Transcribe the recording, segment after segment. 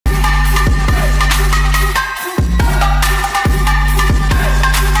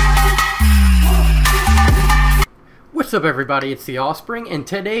What's up everybody, it's the Offspring, and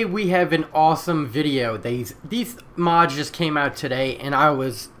today we have an awesome video. These mods just came out today, and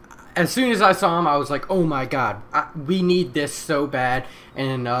as soon as I saw them, I was like, oh my god, we need this so bad.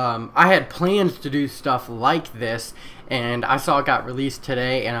 And I had plans to do stuff like this, and I saw it got released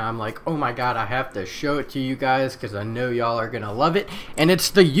today, and I'm like, oh my god, I have to show it to you guys because I know y'all are gonna love it. And it's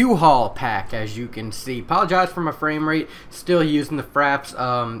the U-Haul pack, as you can see. Apologize for my frame rate, still using the fraps.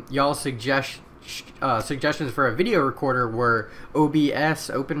 Y'all suggestions for a video recorder were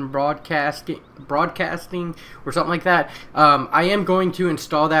OBS, Open Broadcasting, or something like that. I am going to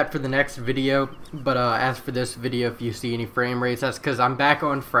install that for the next video, but as for this video, if you see any frame rates, that's because I'm back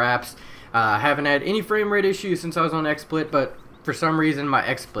on fraps. I haven't had any frame rate issues since I was on XSplit, but for some reason my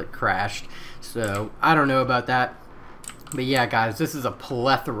XSplit crashed, so I don't know about that. But yeah guys, this is a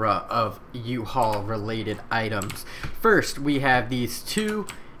plethora of U-Haul related items. First, we have these two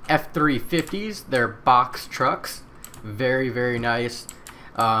F350s. They're box trucks, very nice.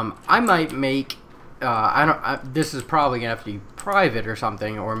 I might make this is probably gonna have to be private or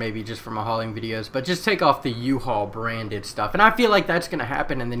something, or maybe just for my hauling videos, but just take off the U-Haul branded stuff. And I feel like that's gonna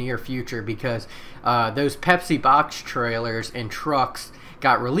happen in the near future because those Pepsi box trailers and trucks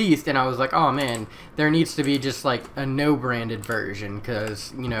got released, and I was like, oh man, there needs to be just like a no branded version,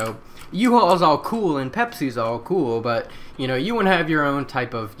 because you know, U-Haul's all cool and Pepsi's all cool, but you know, you want to have your own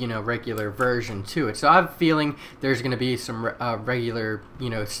type of, you know, regular version to it. So I have a feeling there's going to be some regular,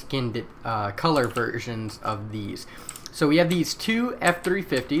 you know, skinned color versions of these. So we have these two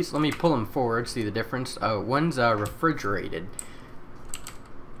F350s. Let me pull them forward, see the difference. One's refrigerated.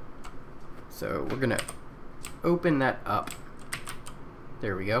 So we're going to open that up.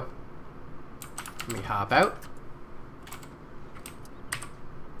 There we go. Let me hop out.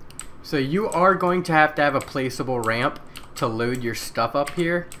 So you are going to have a placeable ramp to load your stuff up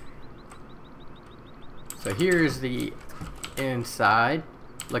here. So here's the inside.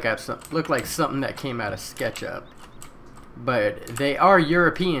 Look like something that came out of SketchUp. But they are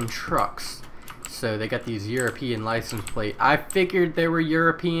European trucks, so they got these European license plate. I figured they were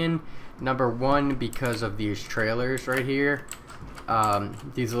European, number one, because of these trailers right here.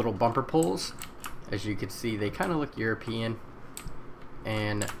 These little bumper pulls, as you can see, they kind of look European.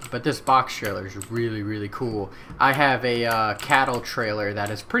 But this box trailer is really cool. I have a cattle trailer that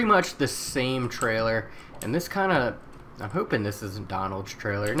is pretty much the same trailer, and this kind of, I'm hoping this isn't Donald's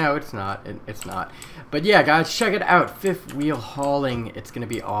trailer. No, it's not. It's not. But yeah, guys, check it out. Fifth wheel hauling. It's gonna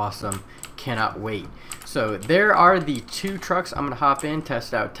be awesome. Cannot wait. So there are the two trucks. I'm gonna hop in,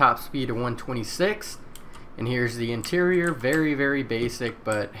 test out top speed of 126, and here's the interior. Very basic,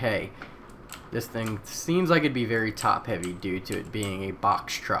 but hey, this thing seems like it'd be very top heavy due to it being a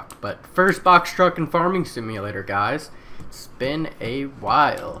box truck. But first box truck in Farming Simulator, guys. It's been a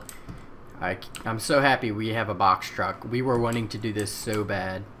while. I'm so happy we have a box truck. We were wanting to do this so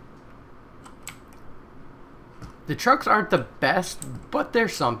bad. The trucks aren't the best, but they're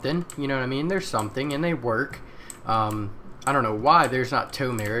something. You know what I mean? They're something, and they work. I don't know why there's not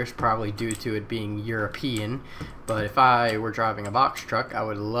tow mirrors, probably due to it being European, but if I were driving a box truck, I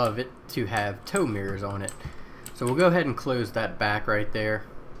would love it to have tow mirrors on it. So we'll go ahead and close that back right there.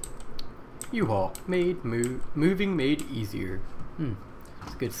 U-Haul, moving made easier.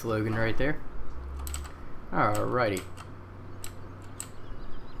 That's a good slogan right there. Alrighty.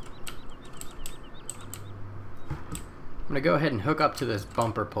 I'm gonna go ahead and hook up to this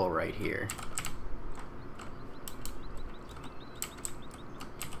bumper pull right here.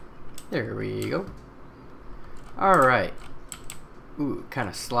 There we go. Alright. Ooh, kind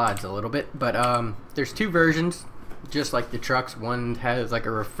of slides a little bit, but there's two versions, just like the trucks. One has like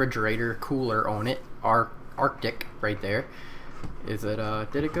a refrigerator cooler on it, Arctic right there. Is it,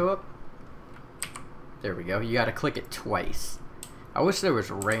 did it go up? There we go. You gotta click it twice. I wish there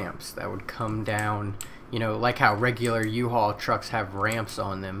was ramps that would come down, you know, like how regular U-Haul trucks have ramps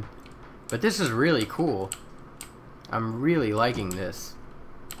on them. But this is really cool. I'm really liking this.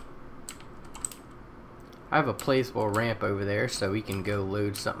 I have a placeable ramp over there so we can go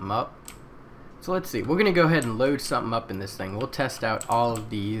load something up. So let's see, we're gonna go ahead and load something up in this thing. We'll test out all of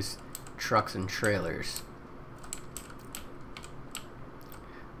these trucks and trailers.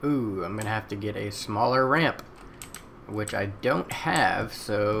 Ooh, I'm gonna have to get a smaller ramp, which I don't have,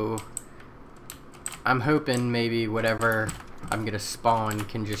 so I'm hoping maybe whatever I'm gonna spawn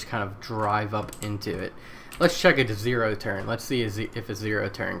can just kind of drive up into it. Let's check a zero turn. Let's see if a zero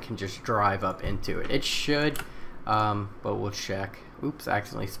turn can just drive up into it. It should, but we'll check. Oops, I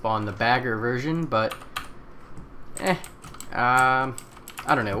accidentally spawned the bagger version, but I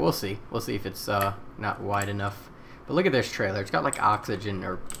don't know. We'll see. We'll see if it's not wide enough. But look at this trailer. It's got like oxygen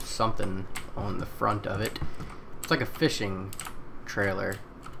or something on the front of it. It's like a fishing trailer.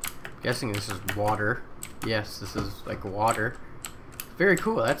 Guessing this is water. Yes, this is like water. Very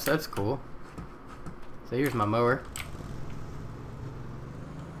cool. That's cool. So here's my mower.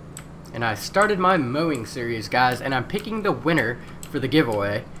 And I started my mowing series, guys, and I'm picking the winner for the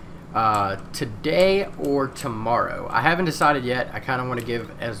giveaway today or tomorrow. I haven't decided yet. I kind of want to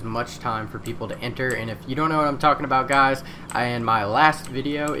give as much time for people to enter, and if you don't know what I'm talking about, guys, in my last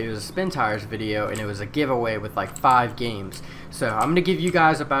video, it was a spin tires video, and it was a giveaway with like 5 games. So I'm going to give you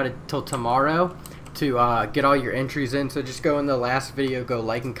guys about it till tomorrow to get all your entries in. So just go in the last video, go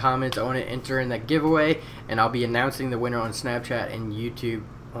like and comment on it, enter in that giveaway, and I'll be announcing the winner on Snapchat and YouTube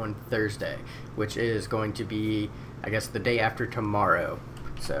on Thursday, which is going to be, I guess, the day after tomorrow.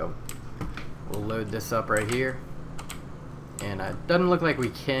 So we'll load this up right here, and it doesn't look like we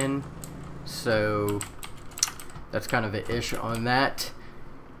can, so that's kind of an ish on that.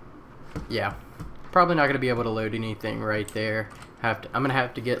 Yeah, probably not gonna be able to load anything right there. I'm gonna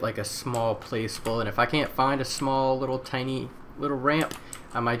have to get like a small place full, and if I can't find a small little tiny little ramp,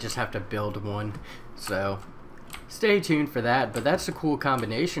 I might just have to build one. So stay tuned for that. But that's a cool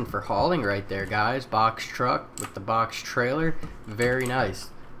combination for hauling right there, guys. Box truck with the box trailer, very nice.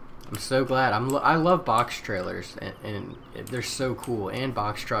 I'm so glad. I love box trailers, and they're so cool, and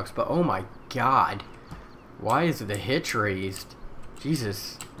box trucks. But oh my god, why is the hitch raised?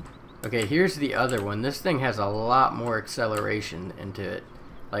 Jesus. Okay, here's the other one. This thing has a lot more acceleration into it.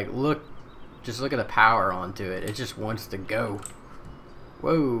 Like, just look at the power onto it. It just wants to go.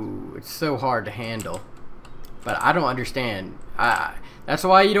 Whoa, it's so hard to handle. But I don't understand. That's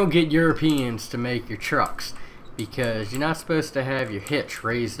why you don't get Europeans to make your trucks, because you're not supposed to have your hitch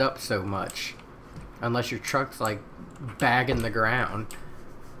raised up so much unless your truck's like bagging the ground.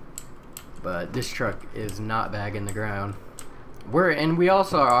 But this truck is not bagging the ground. And we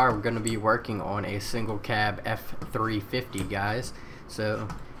also are going to be working on a single cab F350, guys. So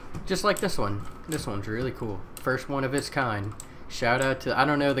just like this one. This one's really cool. First one of its kind. Shout out to, I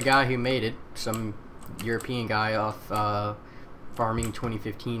don't know the guy who made it, some European guy off Farming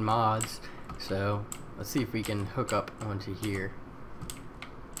 2015 mods. So let's see if we can hook up onto here.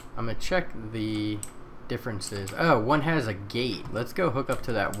 I'm gonna check the differences. Oh, one has a gate. Let's go hook up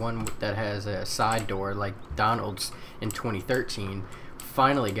to that one that has a side door like Donald's in 2013.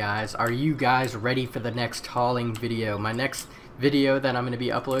 Finally, guys, are you guys ready for the next hauling video? My next video that I'm going to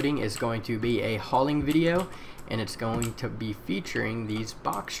be uploading is going to be a hauling video, and it's going to be featuring these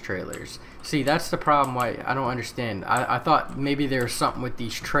box trailers. See, that's the problem. Why I don't understand. I thought maybe there's something with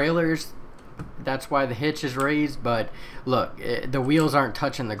these trailers, that's why the hitch is raised, but look, the wheels aren't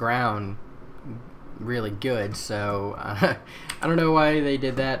touching the ground really good, so I don't know why they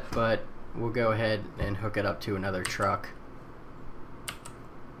did that, but we'll go ahead and hook it up to another truck.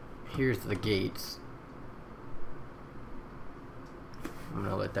 Here's the gates. I'm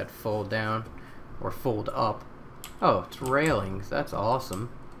gonna let that fold down or fold up. Oh, it's railings. That's awesome.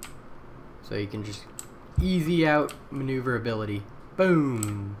 So you can just easy out maneuverability.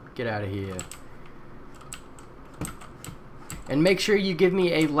 Boom! Get out of here. And make sure you give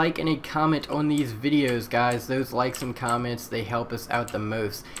me a like and a comment on these videos, guys. Those likes and comments, they help us out the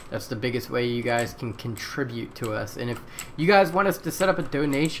most. That's the biggest way you guys can contribute to us. And if you guys want us to set up a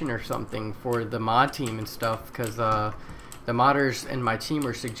donation or something for the mod team and stuff, because the modders and my team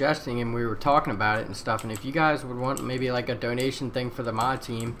were suggesting, and we were talking about it and stuff, and if you guys would want maybe like a donation thing for the mod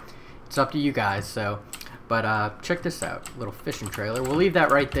team, it's up to you guys. So but check this out, little fishing trailer. We'll leave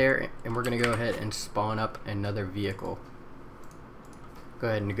that right there, and we're gonna go ahead and spawn up another vehicle. Go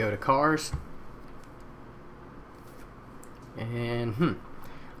ahead and go to cars, and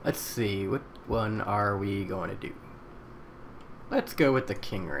let's see, what one are we going to do? Let's go with the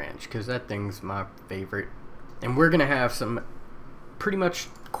King Ranch, because that thing's my favorite, and we're gonna have some pretty much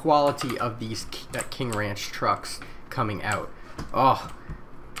quality of these King Ranch trucks coming out. Oh,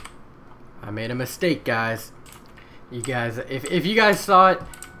 I made a mistake, guys. You guys, if you guys saw it,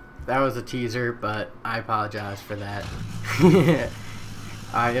 that was a teaser, but I apologize for that.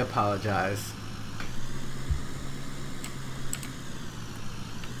 I apologize.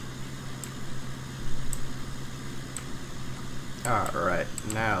 Alright,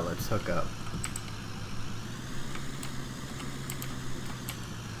 now let's hook up.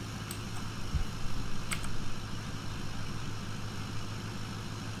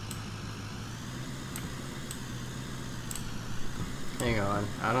 Hang on,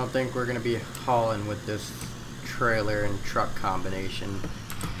 I don't think we're gonna be hauling with this trailer and truck combination,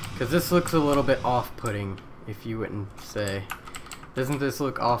 because this looks a little bit off-putting, if you wouldn't say. Doesn't this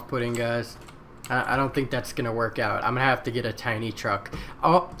look off-putting, guys? I don't think that's gonna work out. I'm gonna have to get a tiny truck.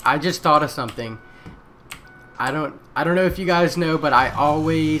 Oh, I just thought of something. I don't know if you guys know, but I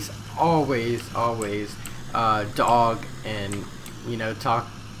always dog and, you know,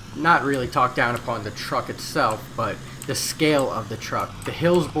 not really talk down upon the truck itself, but the scale of the truck. The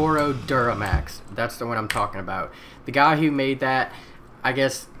Hillsboro Duramax, that's the one I'm talking about. The guy who made that, I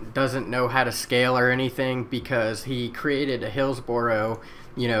guess, doesn't know how to scale or anything, because he created a Hillsboro,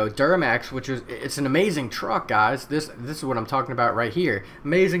 you know, Duramax, which is, it's an amazing truck, guys. This is what I'm talking about right here.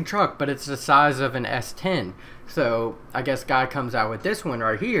 Amazing truck, but it's the size of an S10. So I guess guy comes out with this one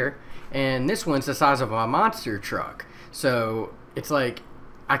right here, and this one's the size of a monster truck. So it's like,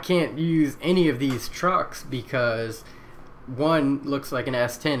 I can't use any of these trucks because one looks like an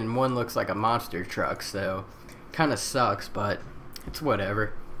S10 and one looks like a monster truck. So kind of sucks, but it's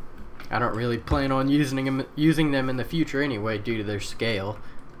whatever. I don't really plan on using them in the future anyway due to their scale.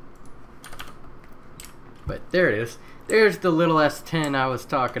 But there it is. There's the little S10 I was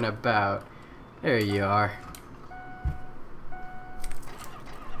talking about. There you are.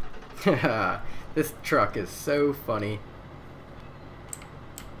 This truck is so funny.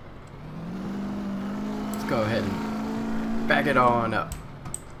 Let's go ahead and back it on up.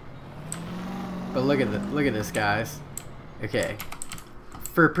 But look at this, guys. Okay.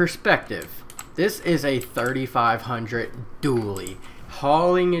 For perspective, this is a 3500 dually,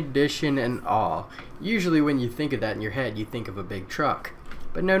 hauling edition and all. Usually when you think of that in your head, you think of a big truck.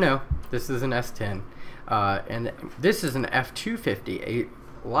 But no, this is an S10. And this is an F250,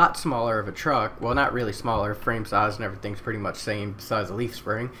 a lot smaller of a truck. Well, not really smaller, frame size and everything's pretty much same size of leaf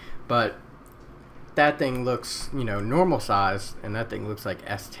spring. But that thing looks, you know, normal size, and that thing looks like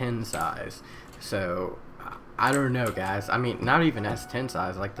S10 size. So I don't know, guys. I mean, not even S10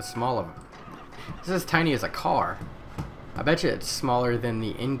 size, like the smaller. This is as tiny as a car. I bet you it's smaller than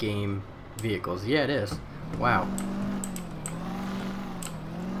the in-game vehicles. Yeah, it is. Wow.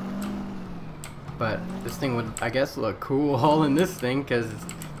 But this thing would, I guess, look cool hauling this thing, because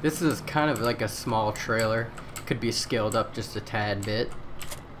this is kind of like a small trailer. Could be scaled up just a tad bit.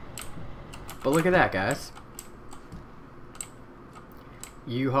 But look at that, guys.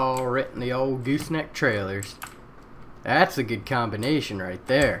 U-Haul written the old Gooseneck trailers. That's a good combination right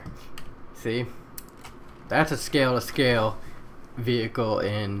there. See? That's a scale-to-scale vehicle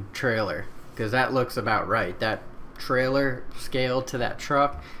and trailer, because that looks about right. That trailer scaled to that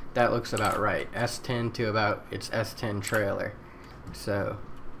truck, that looks about right. S10 to about its S10 trailer. So,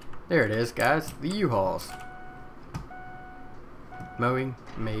 there it is, guys. The U-Hauls. Mowing,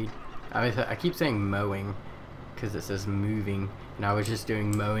 made. I keep saying mowing because it says moving, and I was just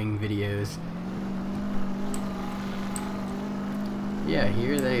doing mowing videos. Yeah,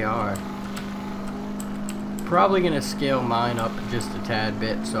 here they are. Probably gonna scale mine up just a tad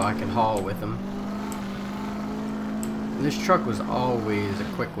bit so I can haul with them. And this truck was always a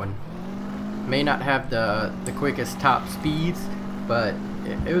quick one. May not have the quickest top speeds, but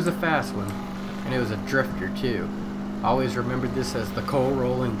it was a fast one, and it was a drifter too. I always remembered this as the coal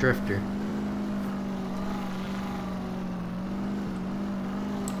rolling drifter.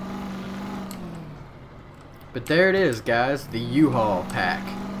 But there it is, guys, the U-Haul pack.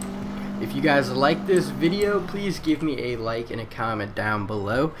 If you guys like this video, please give me a like and a comment down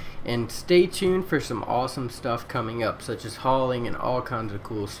below, and stay tuned for some awesome stuff coming up, such as hauling and all kinds of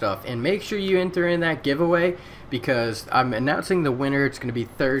cool stuff. And make sure you enter in that giveaway, because I'm announcing the winner. It's going to be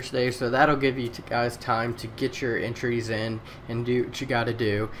Thursday, so that'll give you guys time to get your entries in and do what you got to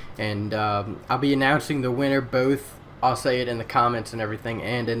do. And I'll be announcing the winner both, I'll say it in the comments and everything,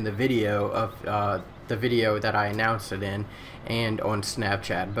 and in the video of the video that I announced it in, and on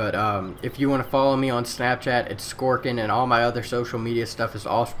Snapchat. But if you want to follow me on Snapchat, it's Skorkin, and all my other social media stuff is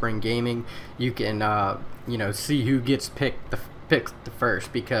Offspring Gaming. You can you know, see who gets picked the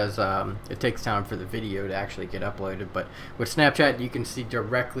first, because it takes time for the video to actually get uploaded. But with Snapchat, you can see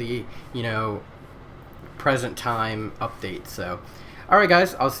directly, you know, present time updates. So alright,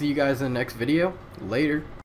 guys, I'll see you guys in the next video. Later.